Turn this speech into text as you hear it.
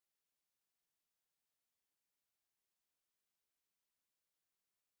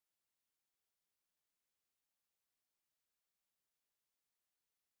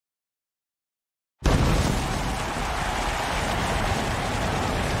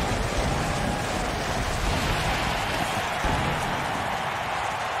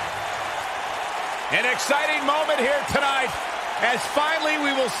An exciting moment here tonight, as finally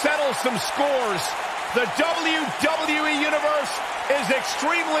we will settle some scores. The WWE Universe is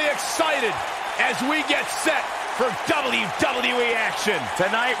extremely excited as we get set for WWE action.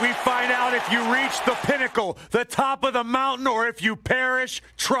 Tonight we find out if you reach the pinnacle, the top of the mountain, or if you perish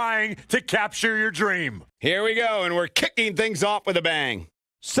trying to capture your dream. Here we go, and we're kicking things off with a bang.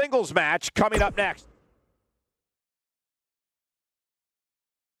 Singles match coming up next.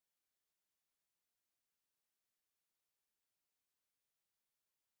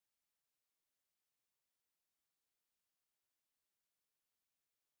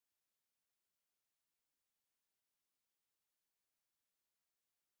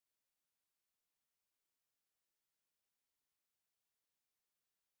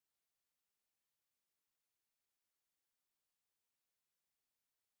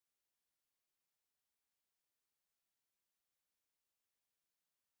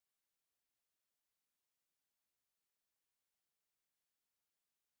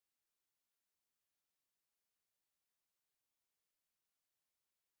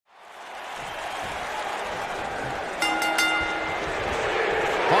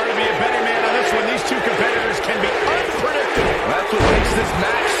 Hard to be a betting man on this one. These two competitors can be unpredictable. That's what makes this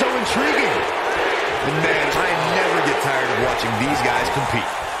match so intriguing. And man, I never get tired of watching these guys compete.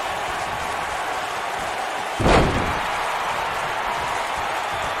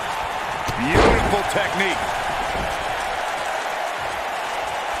 Beautiful technique.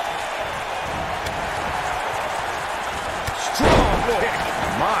 Strong kick.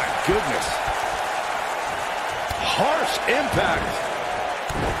 My goodness. Harsh impact.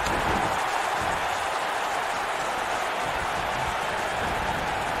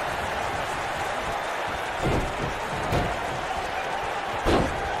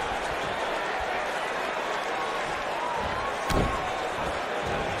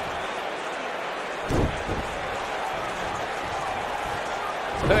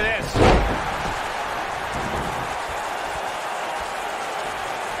 Look at this.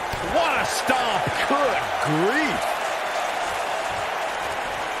 What a stomp. Good grief.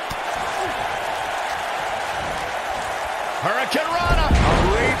 Hurricane Rana.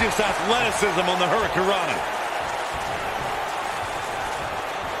 Outrageous athleticism on the Hurricane Rana.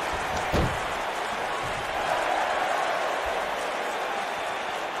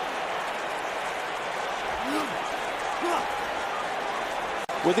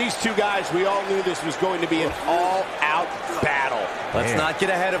 With these two guys, we all knew this was going to be an all-out battle. Let's not get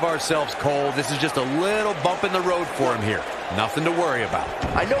ahead of ourselves, Cole. This is just a little bump in the road for him here. Nothing to worry about.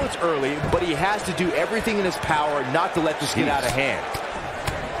 I know it's early, but he has to do everything in his power not to let this get out of hand.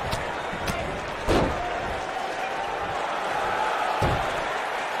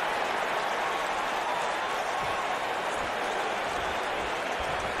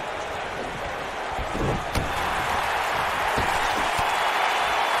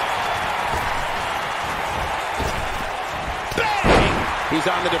 He's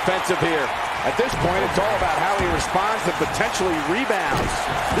on the defensive here. At this point, it's all about how he responds and potentially rebounds.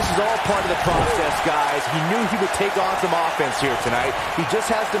 This is all part of the process, guys. He knew he would take on some offense here tonight. He just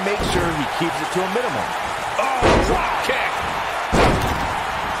has to make sure he keeps it to a minimum. Oh, drop kick.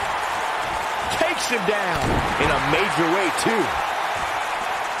 Takes him down. In a major way, too.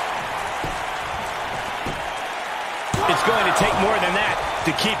 It's going to take more than that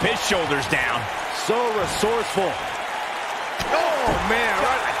to keep his shoulders down. So resourceful. Oh, man,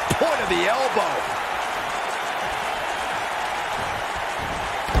 right at the point of the elbow.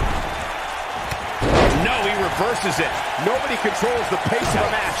 No, he reverses it. Nobody controls the pace of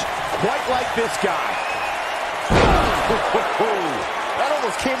a match quite like this guy. That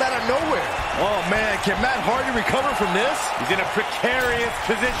almost came out of nowhere. Oh, man, can Matt Hardy recover from this? He's in a precarious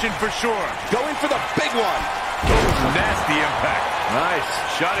position for sure. Going for the big one. Nasty impact. Nice.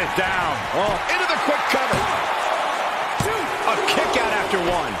 Shut it down. Oh, into the quick cover. A kick out after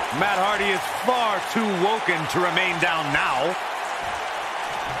one. Matt Hardy is far too woken to remain down now.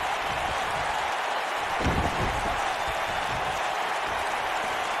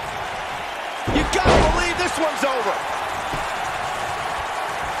 You gotta believe this one's over.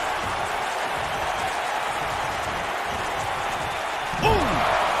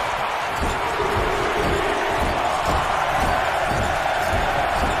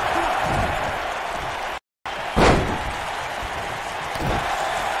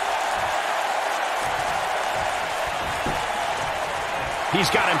 He's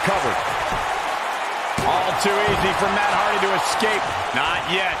got him covered. All too easy for Matt Hardy to escape.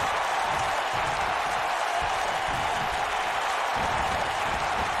 Not yet.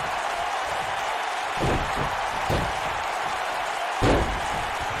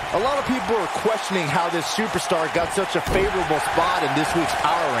 lot of people are questioning how this superstar got such a favorable spot in this week's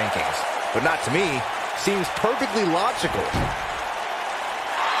power rankings. But not to me. Seems perfectly logical.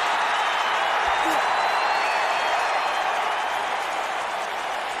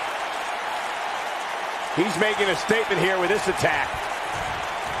 He's making a statement here with this attack.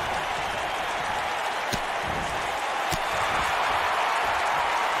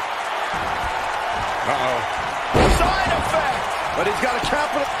 Uh-oh. Side effect! But he's got a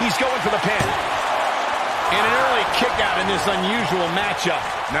capital. He's going for the pin. And an early kick out in this unusual matchup.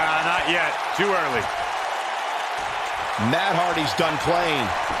 Nah, not yet. Too early. Matt Hardy's done playing.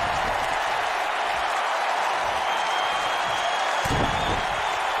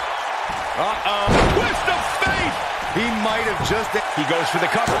 Uh-oh. Twist of fate! He might have just... He goes for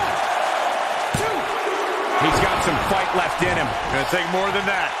the cover. He's got some fight left in him. Gonna take more than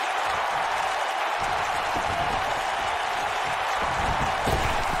that.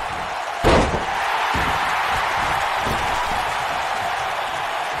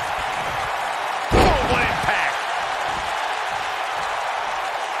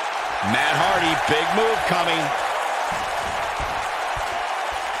 Matt Hardy, big move coming.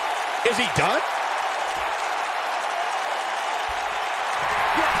 Is he done?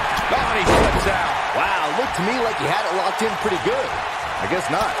 Oh, and he flips out. Wow, looked to me like he had it locked in pretty good. I guess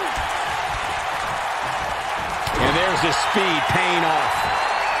not. And there's his speed paying off.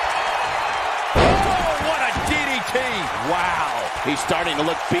 Oh, what a DDT. Wow. He's starting to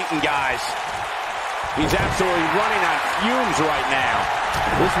look beaten, guys. He's absolutely running on fumes right now.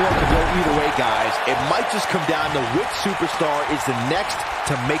 This one could go either way, guys. It might just come down to which superstar is the next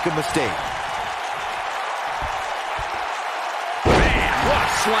to make a mistake. Man, what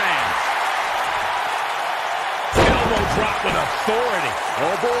a slam. Elbow drop with authority.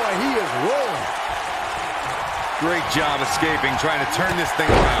 Oh, boy, he is rolling. Great job escaping, trying to turn this thing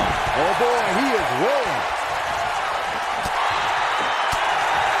around. Oh, boy, he is rolling.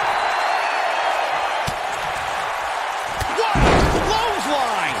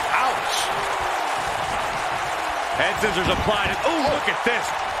 Head scissors applied. And, ooh, look at this.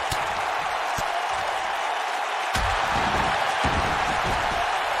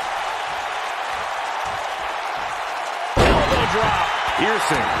 Elbow drop.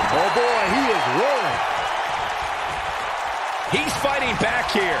 Piercing. Oh, boy, he is rolling. He's fighting back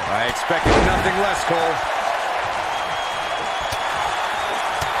here. I expected nothing less, Cole.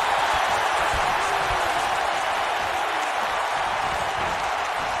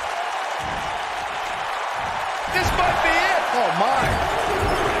 This might be it. Oh, my.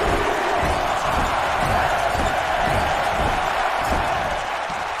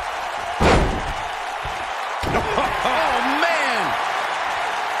 Oh, man.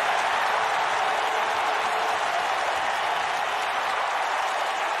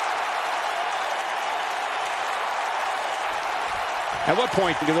 At what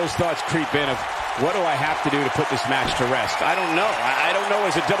point do those thoughts creep in of, what do I have to do to put this match to rest? I don't know. I don't know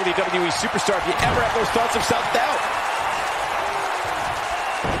as a WWE superstar if you ever have those thoughts of self-doubt.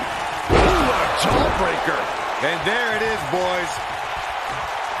 Ooh, what a jawbreaker. And there it is, boys.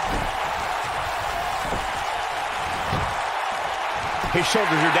 His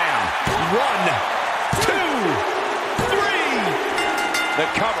shoulders are down. 1, 2, 3. The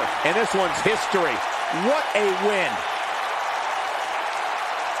cover. And this one's history. What a win.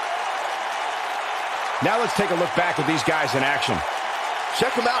 Now let's take a look back at these guys in action.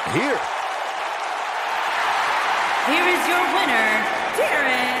 Check them out here. Here is your winner,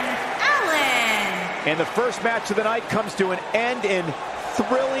 Darren Allen. And the first match of the night comes to an end in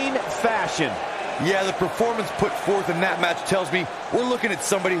thrilling fashion. Yeah, the performance put forth in that match tells me we're looking at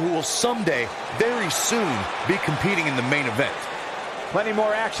somebody who will someday, very soon, be competing in the main event. Plenty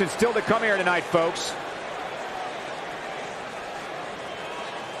more action still to come here tonight, folks.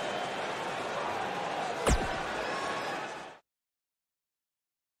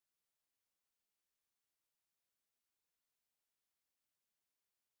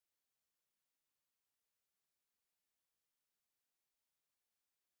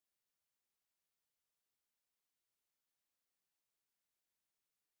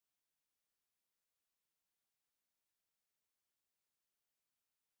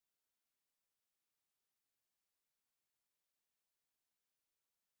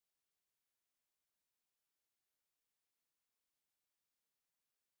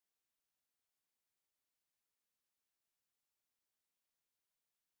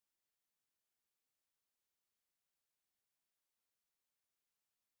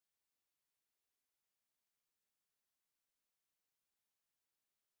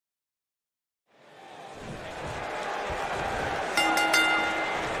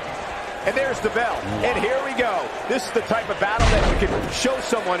 And there's the bell. And here we go. This is the type of battle that we can show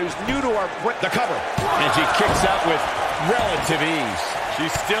someone who's new to our... The cover. And she kicks out with relative ease.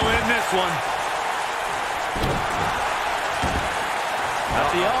 She's still in this one.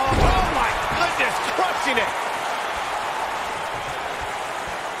 Oh, my goodness. Crushing it.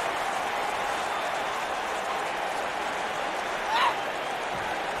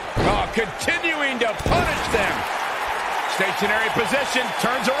 Oh, continuing to punish them. Stationary position,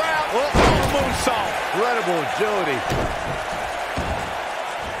 turns around. Oh, moonsault. Incredible agility.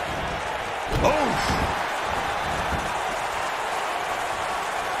 Oh.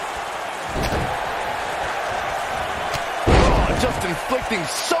 Oh, just inflicting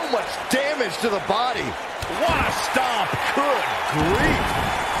so much damage to the body. What a stomp. Good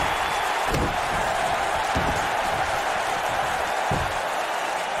grief.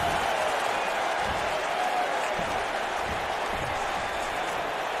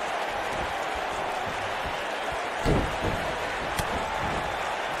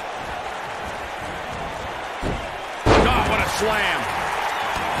 Slam.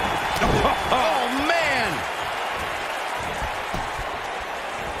 Oh, man.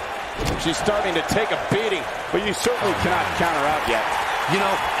 She's starting to take a beating, but you certainly cannot count her out yet. You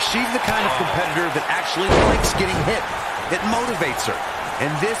know, she's the kind of competitor that actually likes getting hit. It motivates her. And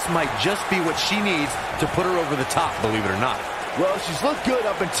this might just be what she needs to put her over the top, believe it or not. Well, she's looked good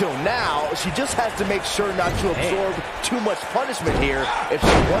up until now. She just has to make sure not to absorb too much punishment here if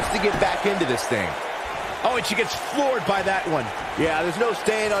she wants to get back into this thing. Oh, and she gets floored by that one. Yeah, there's no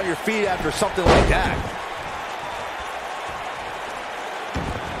staying on your feet after something like that.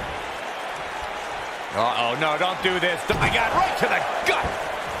 Uh-oh, no, don't do this. I got right to the gut.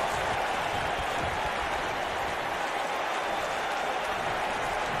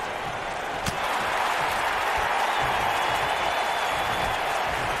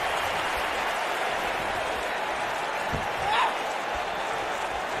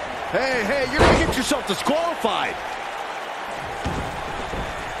 Hey, you're going to get yourself disqualified.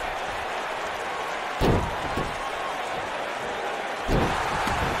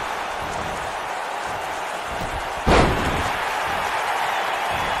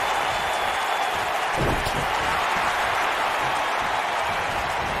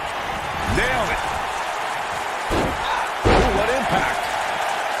 Nailed it. Ooh, what impact.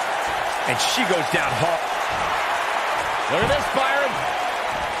 And she goes down hard. Look at this, Byron.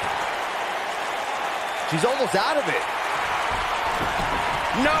 She's almost out of it.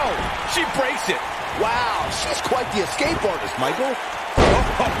 No, she breaks it. Wow, she's quite the escape artist, Michael.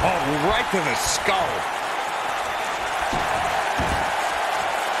 Oh, right to the skull.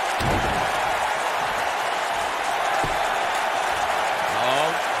 Oh,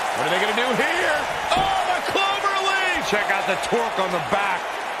 what are they going to do here? Oh, the clover leaf. Check out the torque on the back.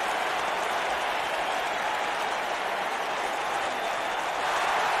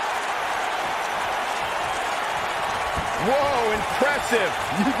 Whoa, impressive.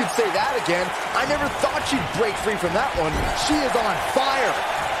 You can say that again. I never thought she'd break free from that one. She is on fire.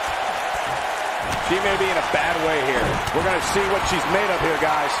 She may be in a bad way here. We're going to see what she's made of here,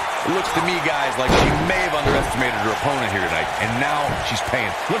 guys. It looks to me, guys, like she may have underestimated her opponent here tonight, and now she's paying.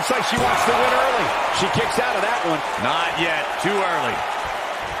 Looks like she wants to win early. She kicks out of that one. Not yet. Too early.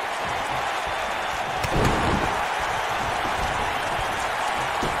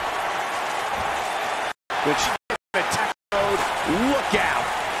 Which attack mode. Look out.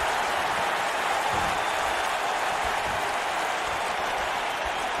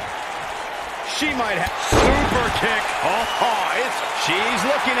 She might have super kick. Oh, she's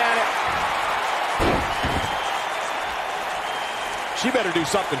looking at it. She better do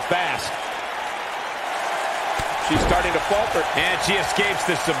something fast. She's starting to falter. And she escapes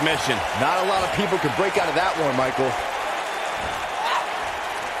the submission. Not a lot of people can break out of that one, Michael.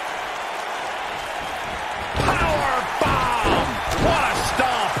 Power bomb. What a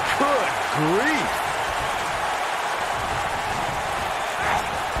stomp. Good grief.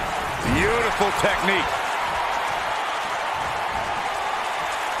 Beautiful technique.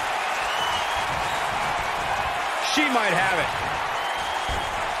 She might have it.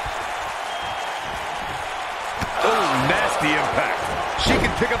 Oh, nasty impact. She can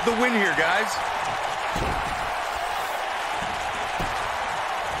pick up the win here, guys.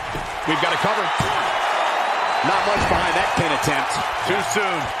 We've got it covered. Not much behind that pin attempt. Too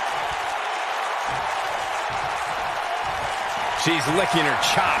soon. She's licking her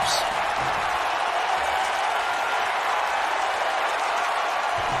chops.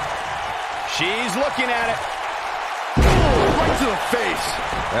 She's looking at it. Oh, right to the face.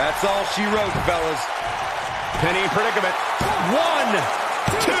 That's all she wrote, fellas. Penny in predicament. 1,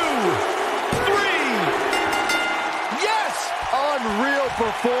 Yes! Unreal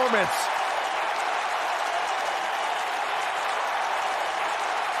performance.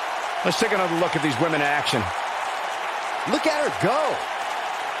 Let's take another look at these women in action. Look at her go.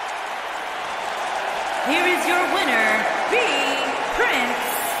 Here is your winner, Prince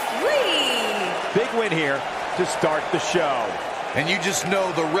Lee. Big win here to start the show. And you just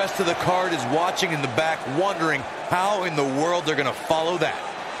know the rest of the card is watching in the back, wondering how in the world they're going to follow that.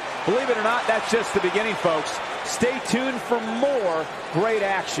 Believe it or not, that's just the beginning, folks. Stay tuned for more great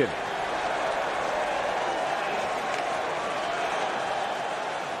action.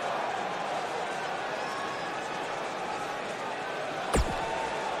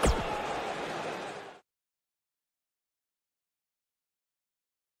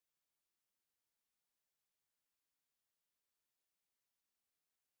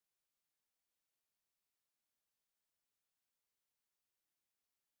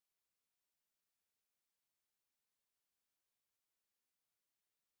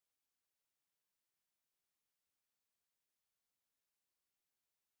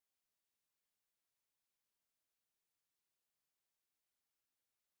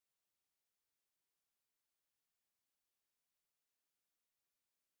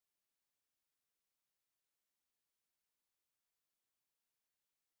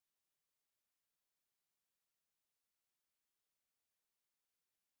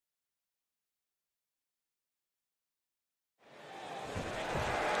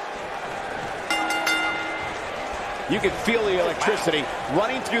 You can feel the electricity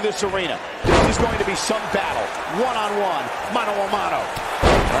running through this arena. This is going to be some battle. One-on-one, mano-a-mano.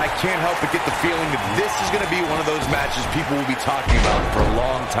 I can't help but get the feeling that this is going to be one of those matches people will be talking about for a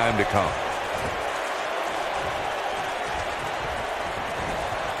long time to come.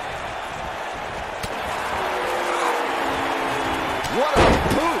 What a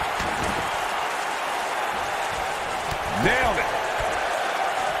boot! Nailed it.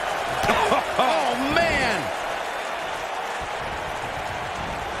 Oh, man!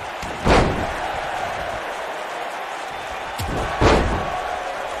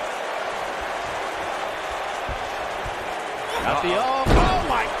 Oh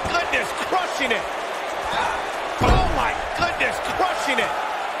my goodness, crushing it. Oh my goodness, crushing it.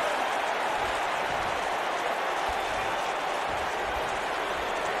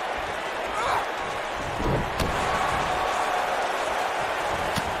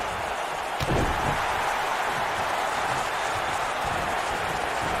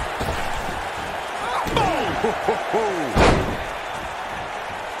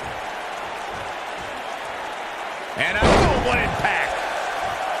 And what impact!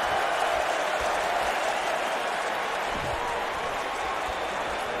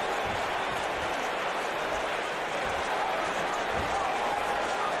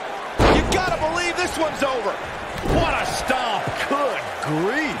 You gotta believe this one's over. What a stomp! Good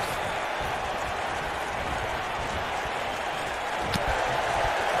grief!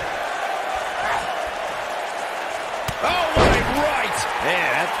 Oh, what a right! Man,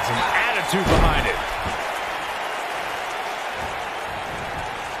 that's some attitude behind it.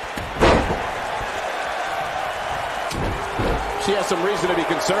 She has some reason to be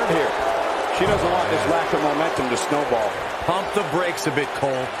concerned here. She doesn't want this lack of momentum to snowball. Pump the brakes a bit,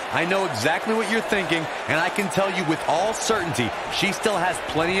 Cole. I know exactly what you're thinking, and I can tell you with all certainty, she still has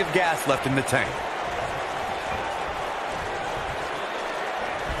plenty of gas left in the tank.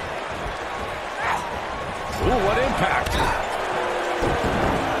 Ooh, what impact.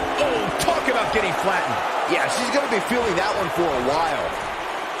 Oh, talk about getting flattened. Yeah, she's going to be feeling that one for a while.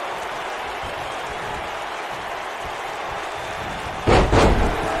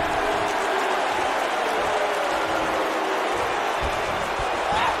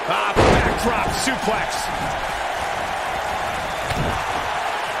 Backdrop suplex.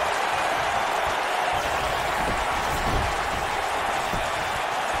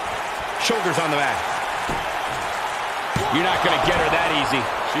 Shoulders on the mat. You're not going to get her that easy.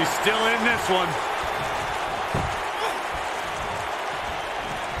 She's still in this one.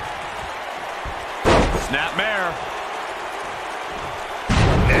 Snapmare.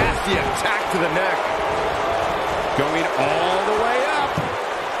 Nasty attack to the neck. Going all the way up.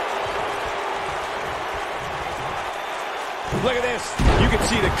 Look at this. You can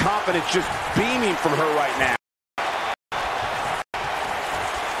see the confidence just beaming from her right now.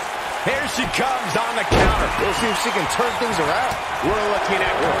 Here she comes on the counter. We'll see if she can turn things around. We're looking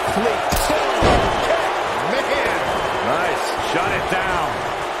at complete. Man. Nice. Shut it down.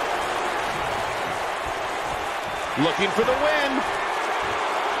 Looking for the win.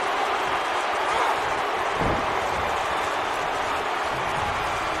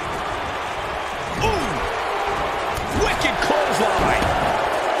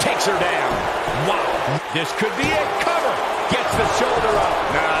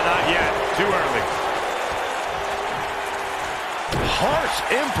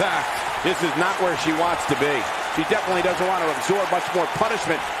 harsh impact. This is not where she wants to be. She definitely doesn't want to absorb much more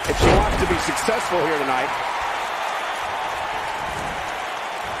punishment if she wants to be successful here tonight.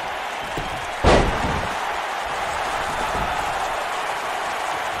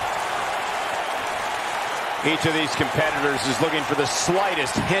 Each of these competitors is looking for the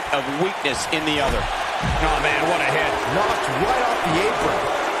slightest hint of weakness in the other. Oh, man, what a hit. Knocked right off the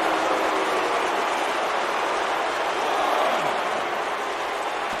apron.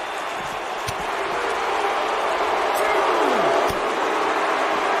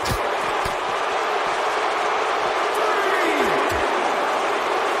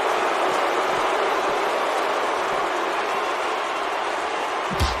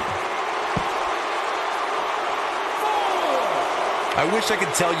 I wish I could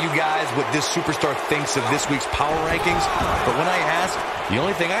tell you guys what this superstar thinks of this week's power rankings, but when I asked, the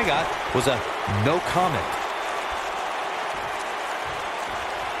only thing I got was a no comment.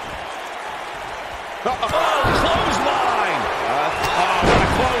 Clothesline! What a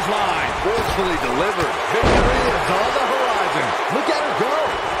clothesline! Forcefully delivered. Victory is on the horizon. Look at her go.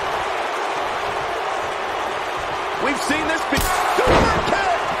 We've seen this before.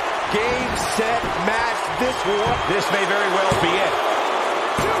 Game, set, match. This may very well be it.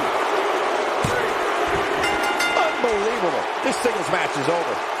 Unbelievable. This singles match is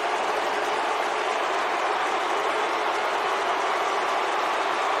over.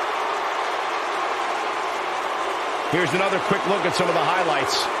 Here's another quick look at some of the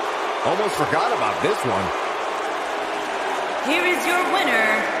highlights. Almost forgot about this one. Here is your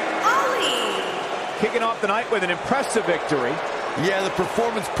winner, Ali. Kicking off the night with an impressive victory. Yeah, the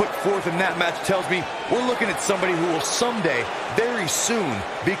performance put forth in that match tells me we're looking at somebody who will someday, very soon,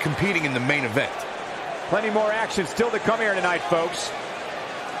 be competing in the main event. Plenty more action still to come here tonight, folks.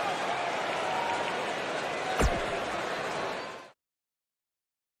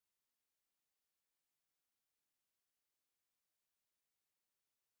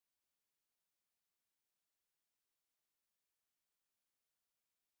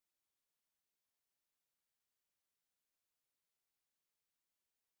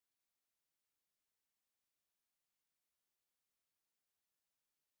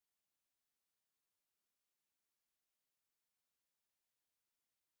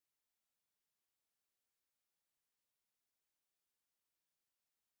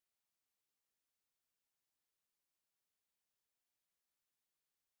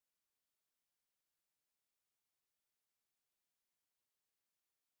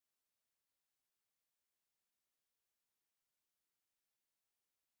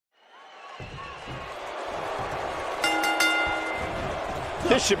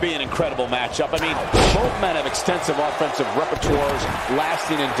 This should be an incredible matchup. I mean, both men have extensive offensive repertoires,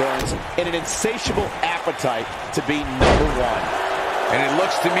 lasting endurance, and an insatiable appetite to be number one. And it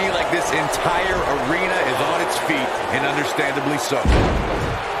looks to me like this entire arena is on its feet, and understandably so.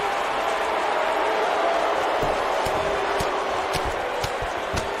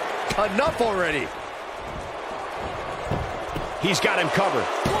 Enough already. He's got him covered.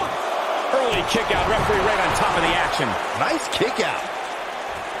 Early kick out, referee right on top of the action. Nice kick out.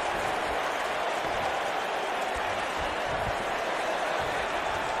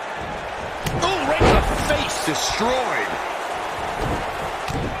 Oh, right in the face. Destroyed.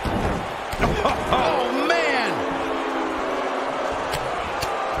 Oh, man.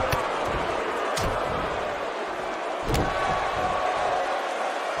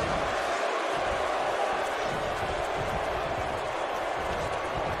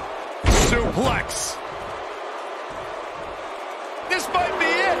 Suplex. This might be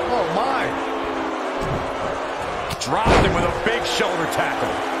it. Oh, my. Dropped him with a big shoulder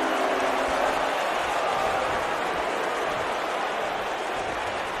tackle.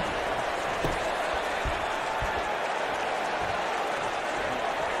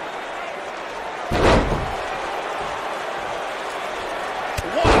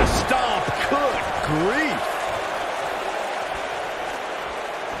 What a stomp. Good grief.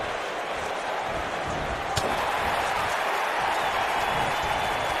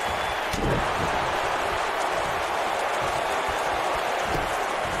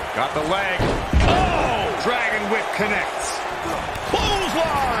 Got the leg. Oh! Dragon Whip connects.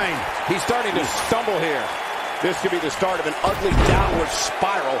 Clothesline. He's starting to stumble here. This could be the start of an ugly downward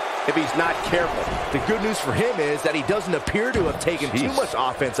spiral if he's not careful. The good news for him is that he doesn't appear to have taken too much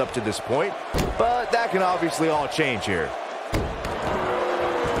offense up to this point, but that can obviously all change here.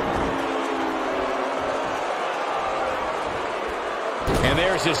 And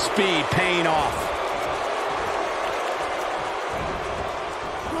there's his speed paying off.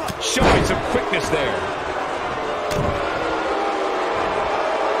 Showing some quickness there.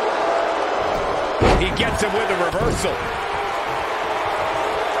 He gets him with a reversal.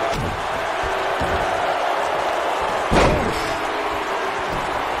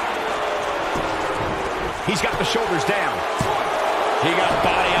 He's got the shoulders down. He got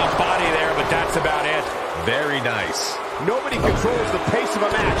body on body there, but that's about it. Very nice. Nobody controls the pace of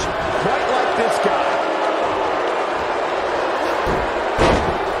a match quite like this guy.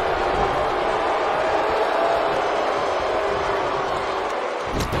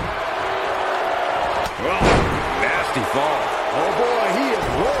 Oh, nasty fall. Oh, boy, he is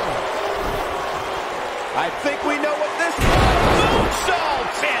rolling. I think we know what this moonsault.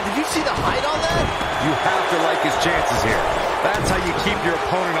 Man, did you see the height on that? You have to like his chances here. That's how you keep your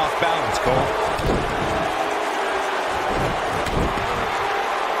opponent off balance, Cole.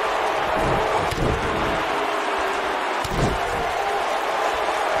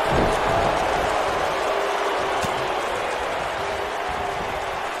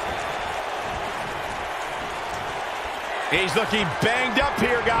 He's looking banged up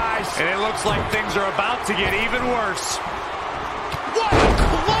here, guys. And it looks like things are about to get even worse. What a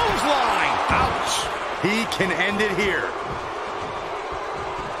clothesline! Ouch! He can end it here.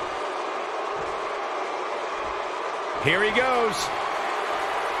 Here he goes.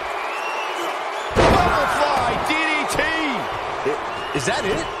 Butterfly DDT! Is that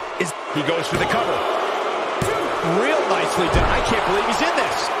it? He goes for the cover. Real nicely done. I can't believe he's in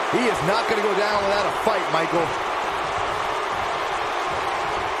this. He is not going to go down without a fight, Michael.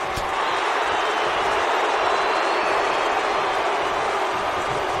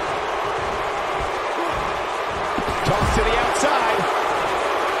 Toss to the outside.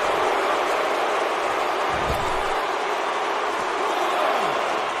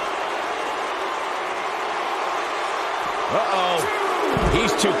 Uh-oh.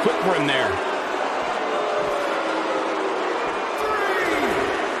 He's too quick for him there.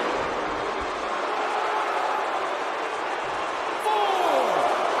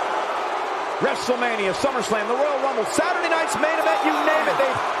 WrestleMania, SummerSlam, the Royal Rumble, Saturday night's main event, you name it.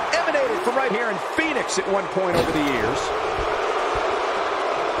 They've emanated from right here in Phoenix at one point over the years.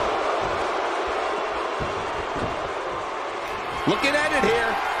 Looking at it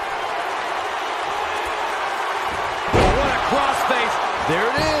here. Oh, what a crossface. There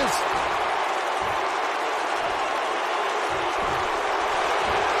it is.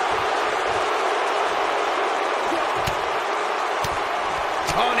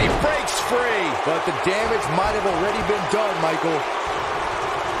 Tony breaks free. But the damage might have already been done, Michael.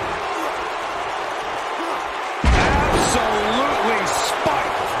 Absolutely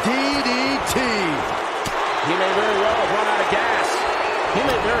spiked. DDT. He may very well have run out of gas. He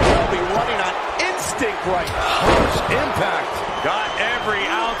may very well be running on instinct right now. Harsh impact. Got every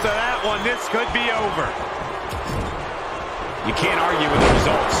ounce of that one. This could be over. You can't argue with the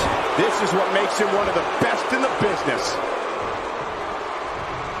results. This is what makes him one of the best in the business.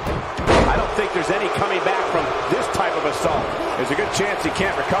 I don't think there's any coming back from this type of assault. There's a good chance he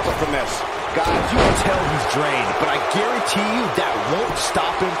can't recover from this. Guys, you can tell he's drained, but I guarantee you that won't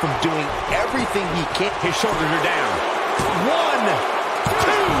stop him from doing everything he can. His shoulders are down.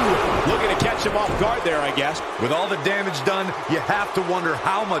 1, 2. Looking to catch him off guard there, I guess. With all the damage done, you have to wonder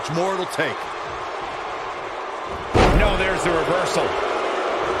how much more it'll take. No, there's the reversal.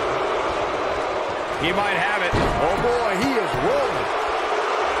 He might have it. Oh, boy, he is rolling.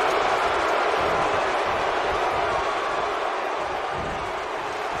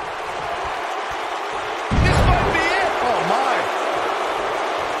 This might be it. Oh, my.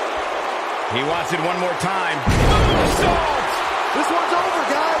 He wants it one more time. Moonsault! This one's over,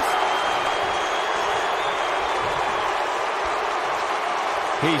 guys.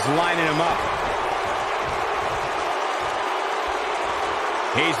 He's lining him up.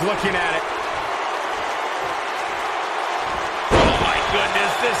 He's looking at it. Oh, my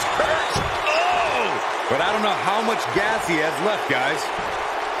goodness, this hurts. Oh! But I don't know how much gas he has left, guys.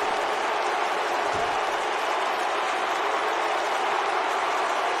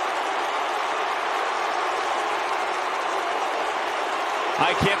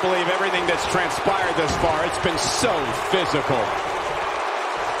 I can't believe everything that's transpired thus far. It's been so physical.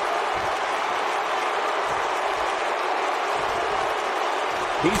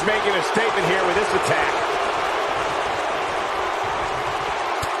 He's making a statement here with this attack.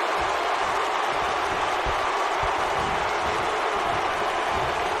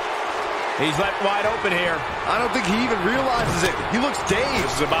 He's left wide open here. I don't think he even realizes it. He looks dazed.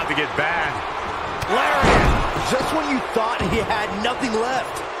 This is about to get bad. Lariat! Just when you thought he had nothing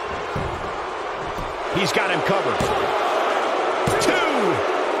left. He's got him covered. 2,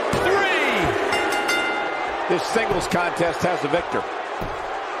 3. This singles contest has the victor.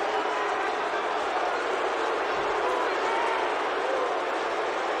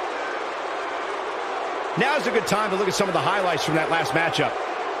 Now's a good time to look at some of the highlights from that last matchup.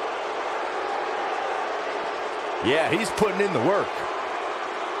 Yeah, he's putting in the work.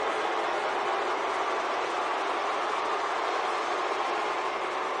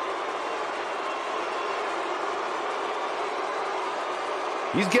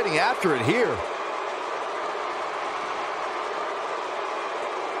 He's getting after it here.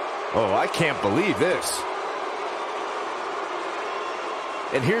 Oh, I can't believe this.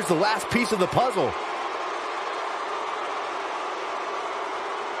 And here's the last piece of the puzzle.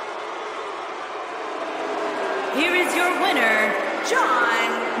 Here is your winner,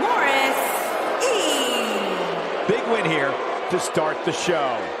 John Morris-E. Big win here to start the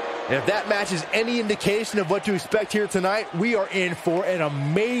show. And if that match is any indication of what to expect here tonight, we are in for an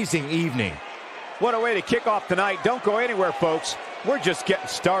amazing evening. What a way to kick off tonight. Don't go anywhere, folks. We're just getting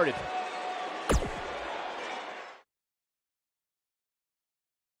started.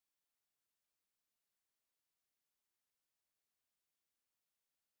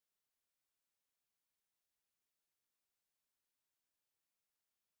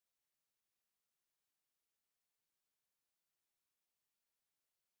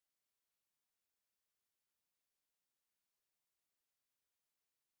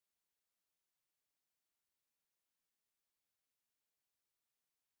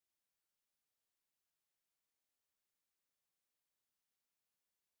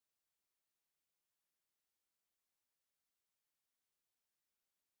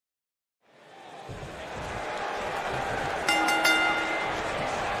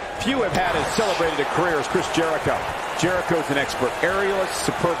 Few have had as celebrated a career as Chris Jericho. Jericho's an expert aerialist,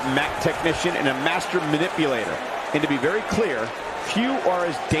 superb mat technician, and a master manipulator. And to be very clear, few are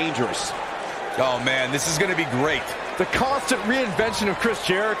as dangerous. Oh, man, this is going to be great. The constant reinvention of Chris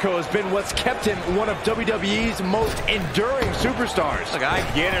Jericho has been what's kept him one of WWE's most enduring superstars. Look, I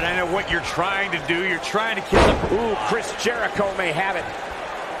get it. I know what you're trying to do. You're trying to kill him. Ooh, Chris Jericho may have it.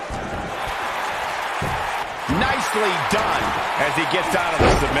 Nicely done as he gets out of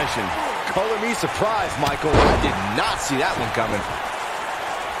the submission. Color me surprised, Michael. I did not see that one coming.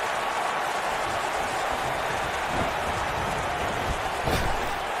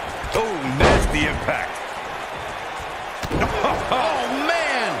 Oh, nasty impact. Oh,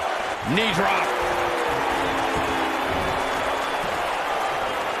 man! Knee drop.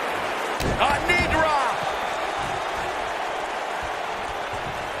 A knee drop!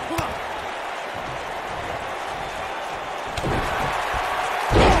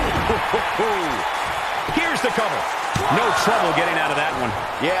 Here's the cover. No trouble getting out of that one.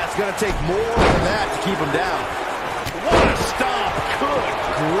 Yeah, it's going to take more than that to keep him down. What a stomp. Good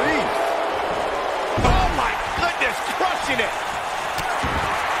grief. Oh, my goodness. Crushing it.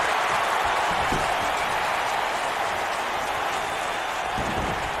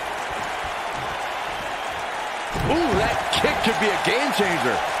 Ooh, that kick could be a game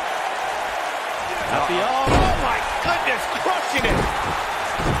changer. Oh, my goodness. Crushing it.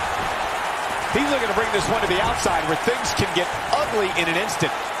 He's looking to bring this one to the outside where things can get ugly in an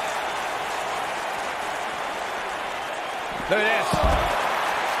instant. Look at this.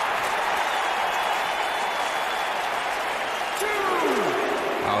 2.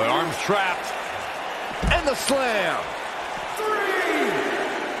 Oh, the arm's trapped. And the slam. 3.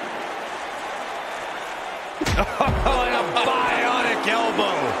 Oh, and a bionic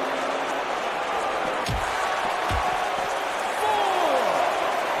elbow.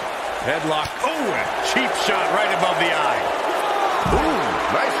 Headlock. Oh, a cheap shot right above the eye. Ooh,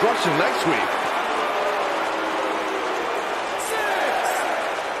 nice Russian leg sweep.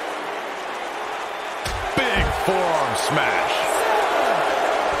 6. Big forearm smash.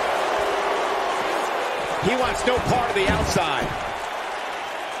 7. He wants no part of the outside.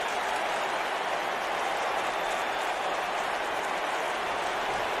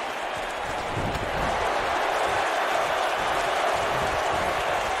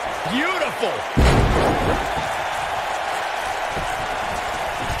 Beautiful.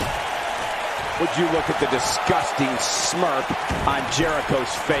 Would you look at the disgusting smirk on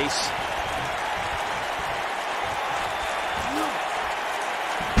Jericho's face?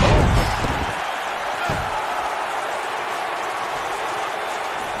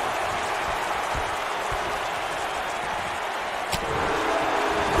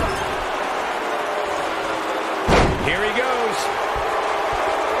 Here he goes.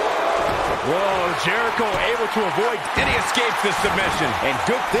 Whoa, Jericho able to avoid, and he escapes the submission. And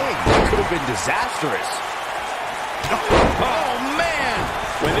good thing, that could have been disastrous. Oh, man!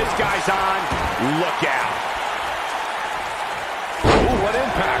 When this guy's on, look out. Ooh, what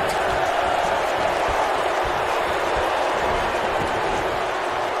impact.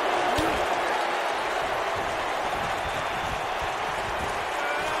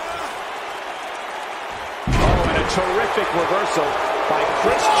 terrific reversal by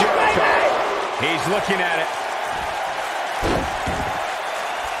Chris Jericho. He's looking at it.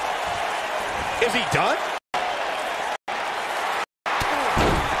 Is he done?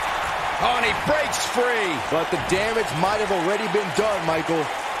 Oh, and he breaks free. But the damage might have already been done, Michael.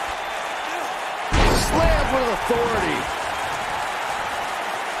 Slam with authority.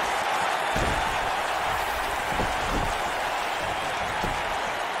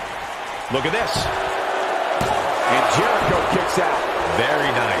 Look at this. And Jericho kicks out.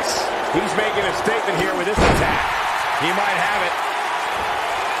 Very nice. He's making a statement here with this attack. He might have it.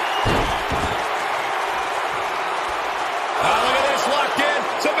 Oh, look at this, locked in.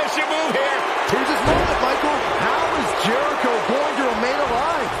 Submission move here. Here's his moment, Michael. How is Jericho going to remain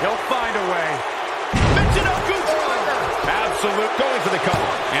alive? He'll find a way. Michinoku driver. Absolute. Going for the cover.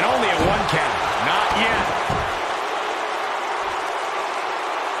 And only a 1 count. Not yet.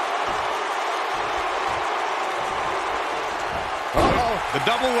 Uh-oh. The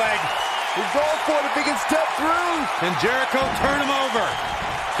double leg. He's going for it if he can step through. And Jericho turn him over.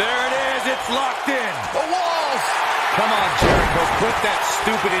 There it is. It's locked in. The walls. Come on, Jericho. Put that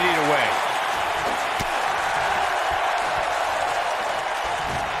stupid idiot away.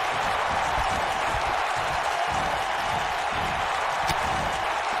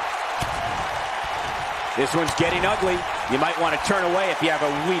 This one's getting ugly. You might want to turn away if you have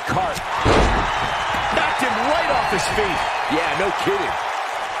a weak heart. Knocked him right off his feet. Yeah, no kidding.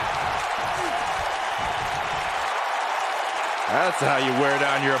 That's how you wear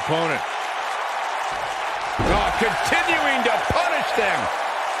down your opponent. Oh, continuing to punish them.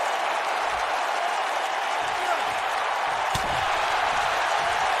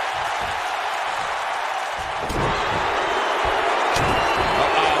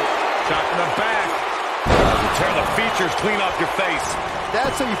 Uh-oh. Shot in the back. Tear the features clean off your face.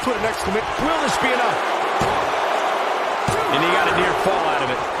 That's how you put an exclamation. Will this be enough? And he got a near fall out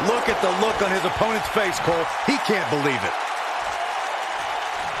of it. Look at the look on his opponent's face, Cole. He can't believe it.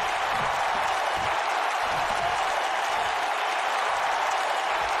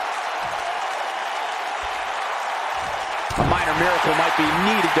 A minor miracle might be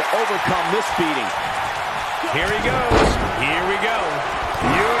needed to overcome this beating. Here he goes. Here we go.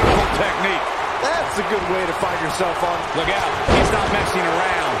 Beautiful technique. That's a good way to find yourself on. Look out. He's not messing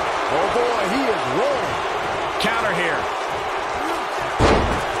around. Oh, boy, he is rolling. Counter here.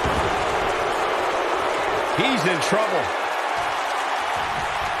 He's in trouble.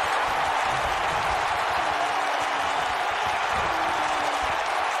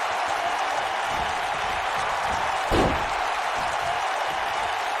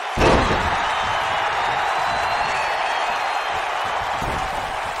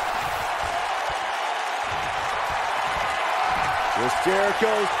 Chris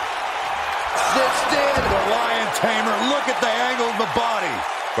Jericho sits in. The Lion Tamer, look at the angle of the body.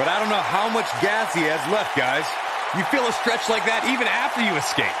 But I don't know how much gas he has left, guys. You feel a stretch like that even after you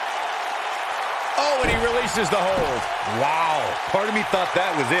escape. Oh, and he releases the hold. Wow. Part of me thought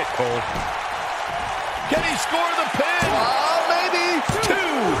that was it, Cole. Can he score the pin? Maybe. 2.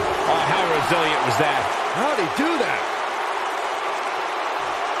 Oh, how resilient was that? How'd he do that?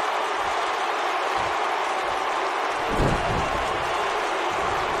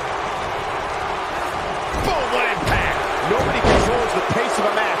 Boom, what impact. Nobody controls the pace of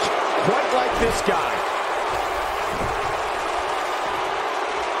a match quite like this guy.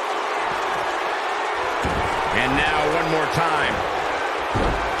 And now one more time.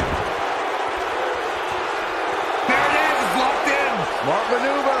 There it is, it's locked in. Smart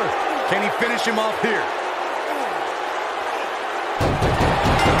maneuver. Can he finish him off here?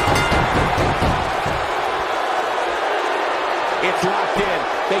 It's locked in.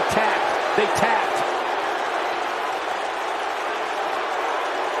 They tapped. They tapped.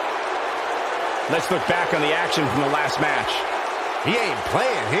 Let's look back on the action from the last match. He ain't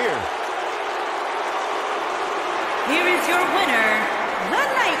playing here. Here is your winner, the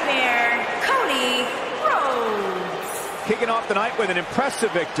Nightmare, Cody Rhodes. Kicking off the night with an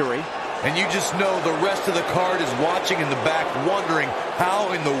impressive victory. And you just know the rest of the card is watching in the back, wondering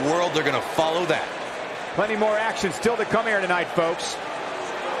how in the world they're going to follow that. Plenty more action still to come here tonight, folks.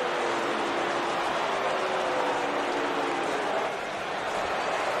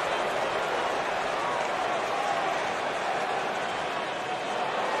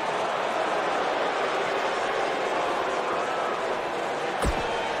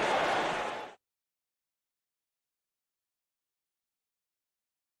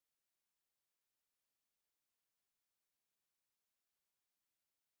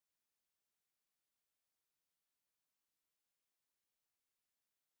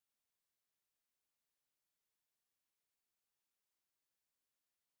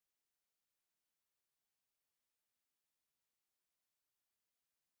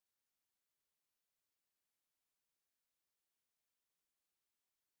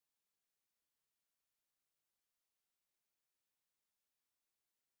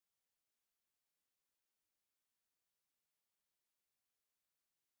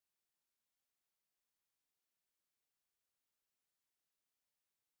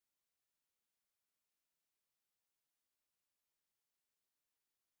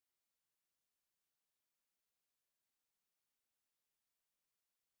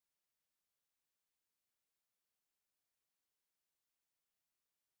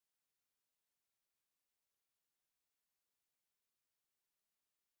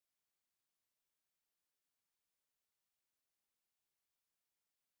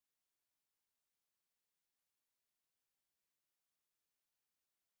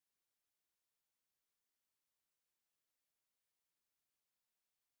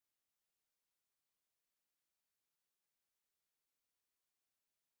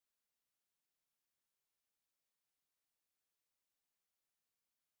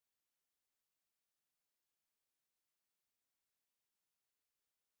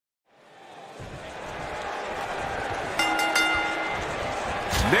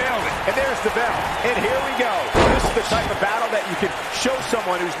 And there's the bell. And here we go. This is the type of battle that you can show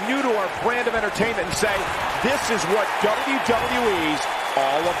someone who's new to our brand of entertainment and say, this is what WWE's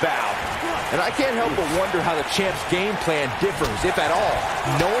all about. And I can't help but wonder how the champ's game plan differs, if at all,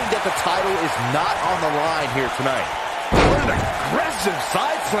 knowing that the title is not on the line here tonight. What an aggressive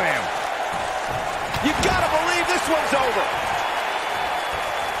side slam. You gotta believe this one's over.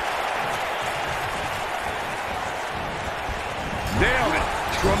 Nailed it.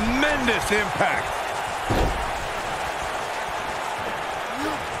 Tremendous impact.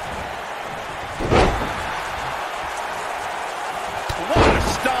 What a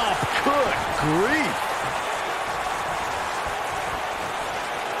stomp. Good grief.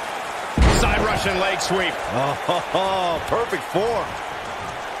 Side Russian leg sweep. Oh, perfect form.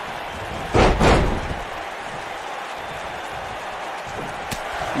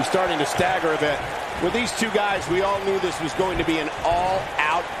 He's starting to stagger a bit. With these two guys, we all knew this was going to be an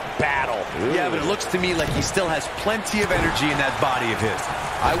all-out battle. Yeah, but it looks to me like he still has plenty of energy in that body of his.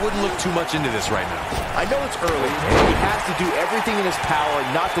 I wouldn't look too much into this right now. I know it's early, and he has to do everything in his power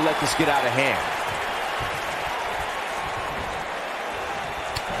not to let this get out of hand.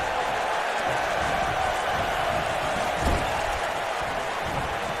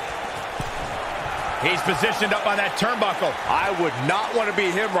 He's positioned up on that turnbuckle. I would not want to be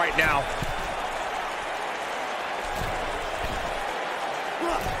him right now.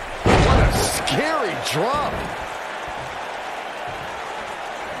 What a scary drop.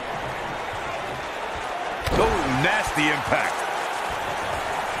 Oh, nasty impact.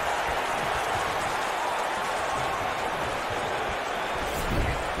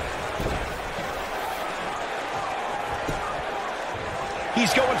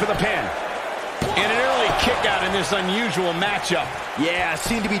 He's going for the pin. And an early kick out in this unusual matchup. Yeah,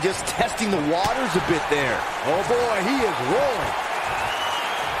 seemed to be just testing the waters a bit there. Oh boy, he is rolling.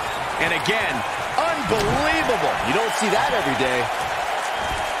 And again, unbelievable. You don't see that every day.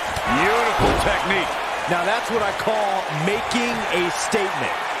 Beautiful technique. Now that's what I call making a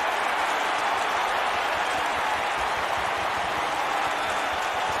statement.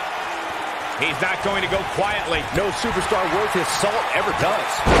 He's not going to go quietly. No superstar worth his salt ever does.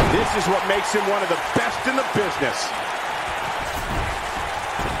 This is what makes him one of the best in the business.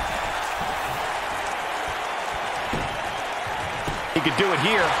 He could do it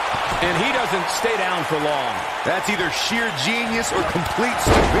here, and he doesn't stay down for long. That's either sheer genius or complete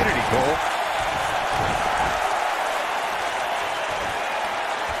stupidity, Cole.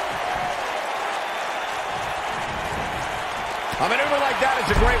 A maneuver like that is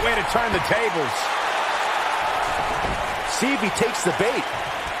a great way to turn the tables. See if he takes the bait.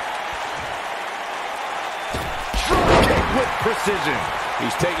 Drop kick with precision.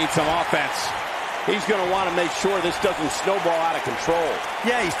 He's taking some offense. He's going to want to make sure this doesn't snowball out of control.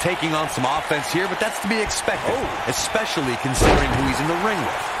 Yeah, he's taking on some offense here, but that's to be expected, especially considering who he's in the ring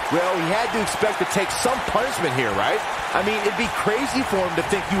with. Well, he had to expect to take some punishment here, right? I mean, it'd be crazy for him to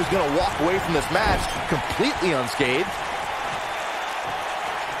think he was going to walk away from this match completely unscathed.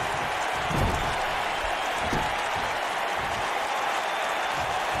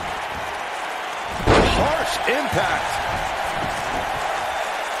 Harsh impact.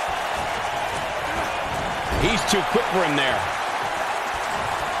 He's too quick for him there.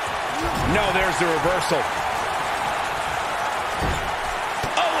 No, there's the reversal.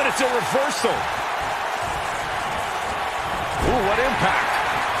 Oh, and it's a reversal. Ooh, what impact.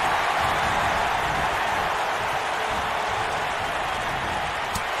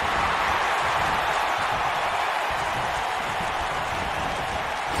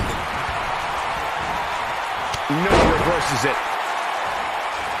 No, reverses it.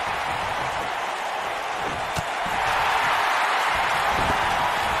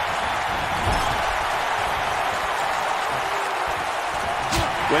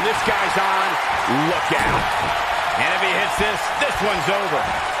 When this guy's on, look out. And if he hits this one's over.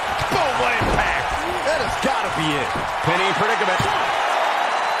 Boom, what impact. That has got to be it. Penny in predicament.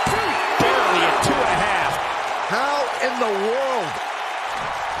 Barely at 2.5. How in the world?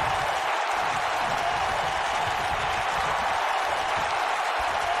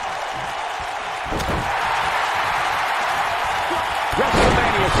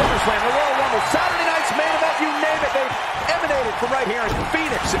 WrestleMania, SummerSlam, the Royal Rumble, Saturday night's main event, you name it. They've emanated from right here in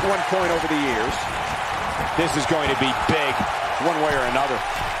Phoenix at one point over the years. This is going to be big, one way or another.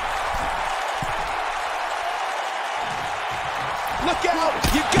 Look out!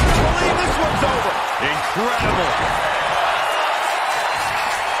 You gotta believe this one's over. Incredible.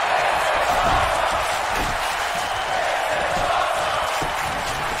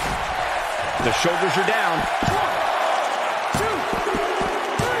 The shoulders are down.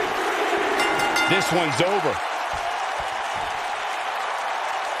 This one's over.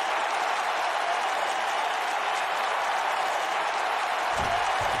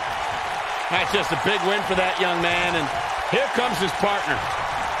 That's just a big win for that young man, and here comes his partner.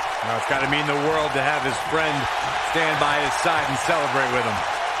 Now it's got to mean the world to have his friend stand by his side and celebrate with him.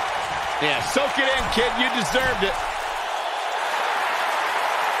 Yeah, soak it in, kid. You deserved it.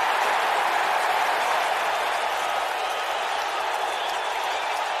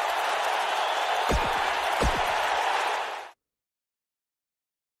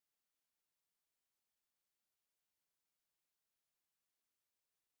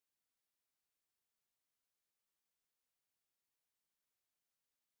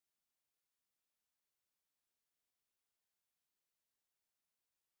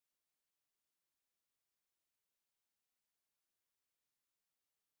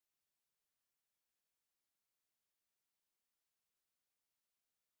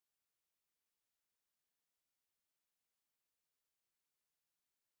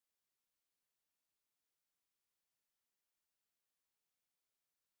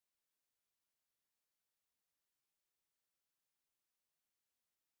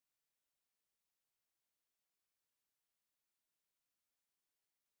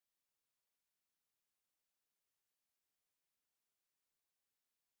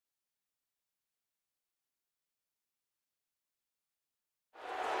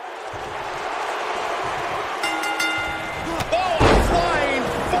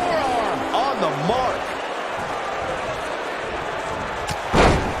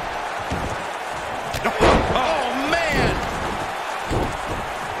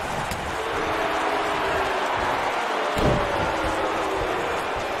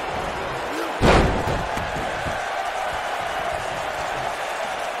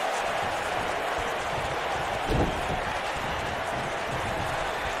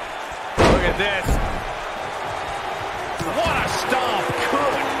 Look at this. What a stomp.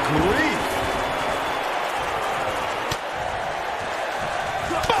 Good grief.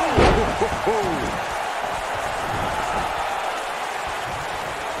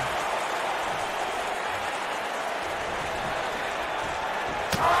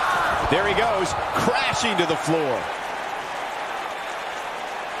 There he goes, crashing to the floor.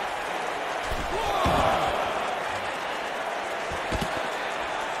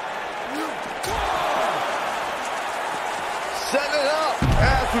 Set it up.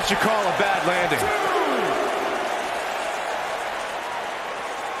 That's what you call a bad landing.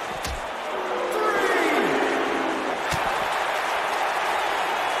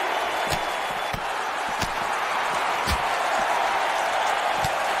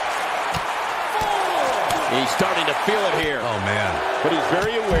 He's starting to feel it here. Oh, man. But he's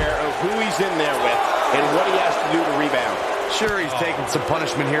very aware of who he's in there with and what he has to do to rebound. Sure, he's taking some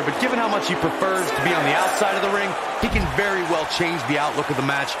punishment here, but given how much he prefers to be on the outside of the ring, he can very well change the outlook of the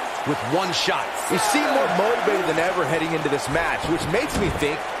match with one shot. He seemed more motivated than ever heading into this match, which makes me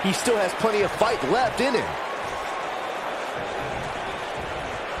think he still has plenty of fight left in him.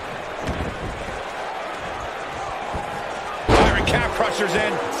 Iron calf crusher's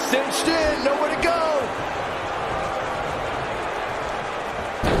in. Cinched in, nowhere to go.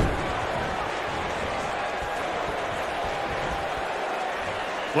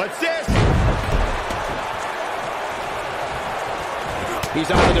 What's this?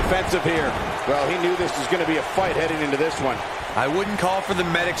 He's on the defensive here. Well, he knew this was going to be a fight heading into this one. I wouldn't call for the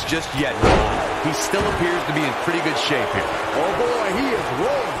medics just yet. He still appears to be in pretty good shape here. Oh boy, he is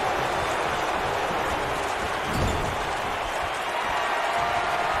rolling.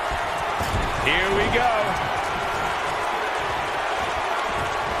 Here we go.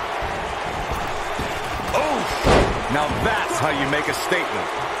 Oh! Now that's how you make a statement.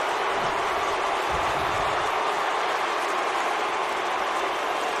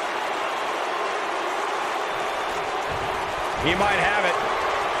 He might have it.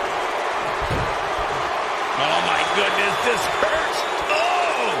 Oh, my goodness, this hurts.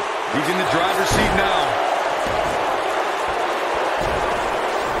 Oh! He's in the driver's seat now.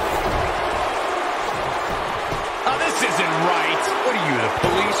 Oh, this isn't right. What are you, the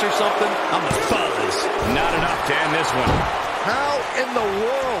police or something? I'm the fuzz. Not enough to end this one. How in the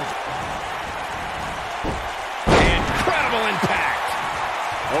world? Incredible impact.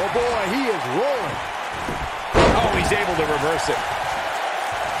 Oh boy, he is rolling. Oh, he's able to reverse it.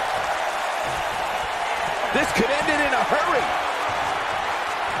 This could end it in a hurry.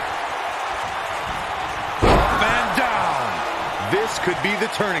 Up and down. This could be the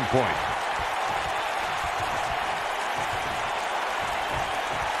turning point.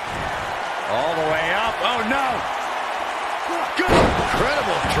 All the way up. Oh, no. Good,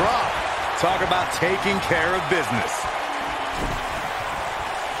 incredible drop. Talk about taking care of business.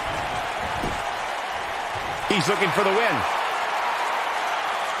 He's looking for the win.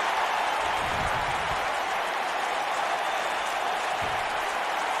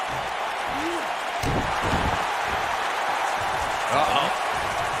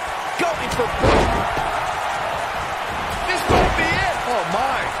 Going for this might be it. Oh,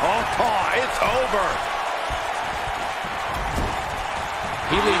 my. Oh, it's over.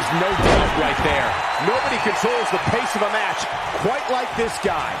 He leaves no doubt right there. Nobody controls the pace of a match quite like this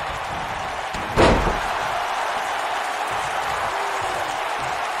guy.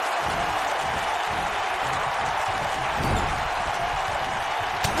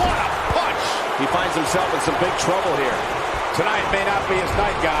 What a punch! He finds himself in some big trouble here. Tonight may not be his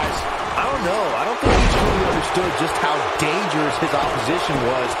night, guys. I don't know. I don't think he truly understood just how dangerous his opposition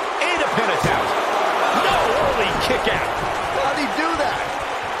was. And a pin attempt. No early kick out. How'd he do that?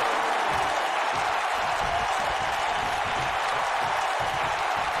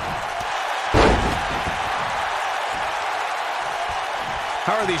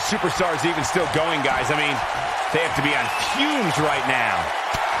 How are these superstars even still going, guys? I mean, they have to be on fumes right now.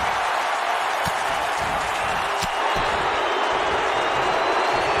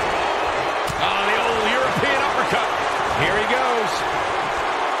 Oh, the old European uppercut. Here he goes.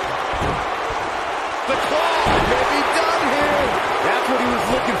 The claw. May be done here. That's what he was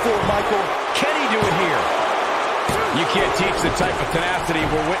looking for, Michael. Can he do it here? You can't teach the type of tenacity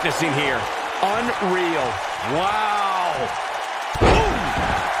we're witnessing here. Unreal. Wow. Boom.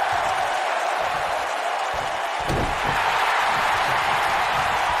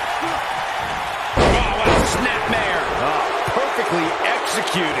 Oh, what a snapmare. Oh, perfectly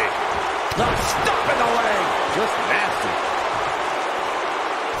executed. Not stopping the leg. Just nasty.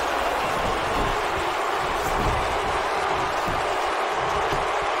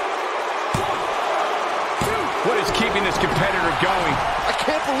 What is keeping this competitor going? I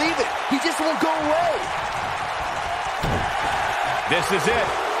can't believe it. He just won't go away. This is it.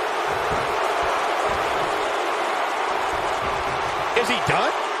 Is he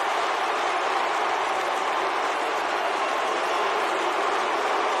done?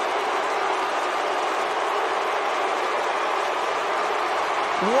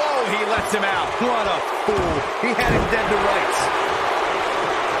 Whoa, he lets him out. What a fool. He had him dead to rights.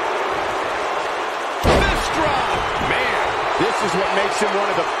 Fist drop. Man, this is what makes him one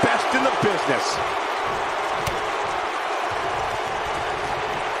of the best in the business.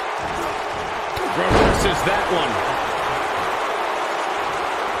 Reverses that one.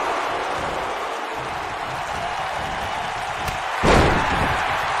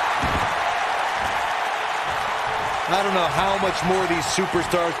 I don't know how much more these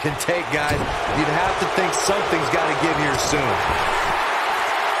superstars can take, guys. You'd have to think something's got to give here soon.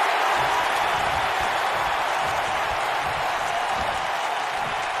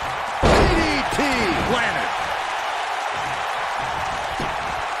 DDT. Planted.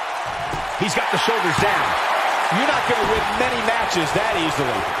 He's got the shoulders down. You're not going to win many matches that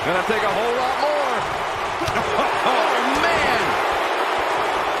easily. Gonna take a whole lot more. Oh, man.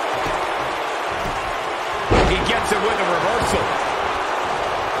 He gets it with a reversal.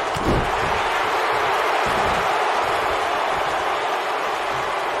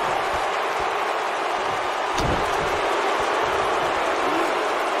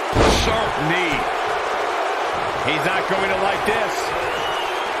 Sharp knee. He's not going to like this.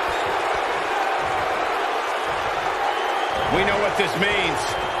 We know what this means.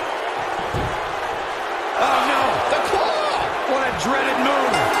 Oh, no. The claw. What a dreaded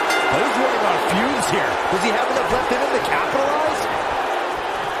move. He's running on fumes here. Does he have enough left in him to capitalize?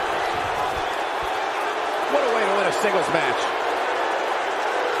 What a way to win a singles match.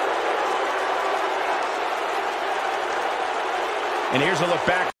 And here's a look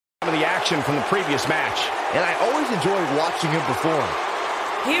back at some of the action from the previous match. And I always enjoyed watching him perform.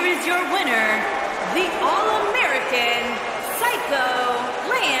 Here is your winner, the All-American Psycho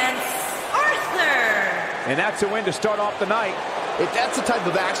Lance Arthur. And that's a win to start off the night. If that's the type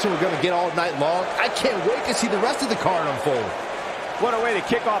of action we're going to get all night long, I can't wait to see the rest of the card unfold. What a way to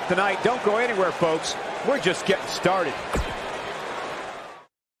kick off the night. Don't go anywhere, folks. We're just getting started.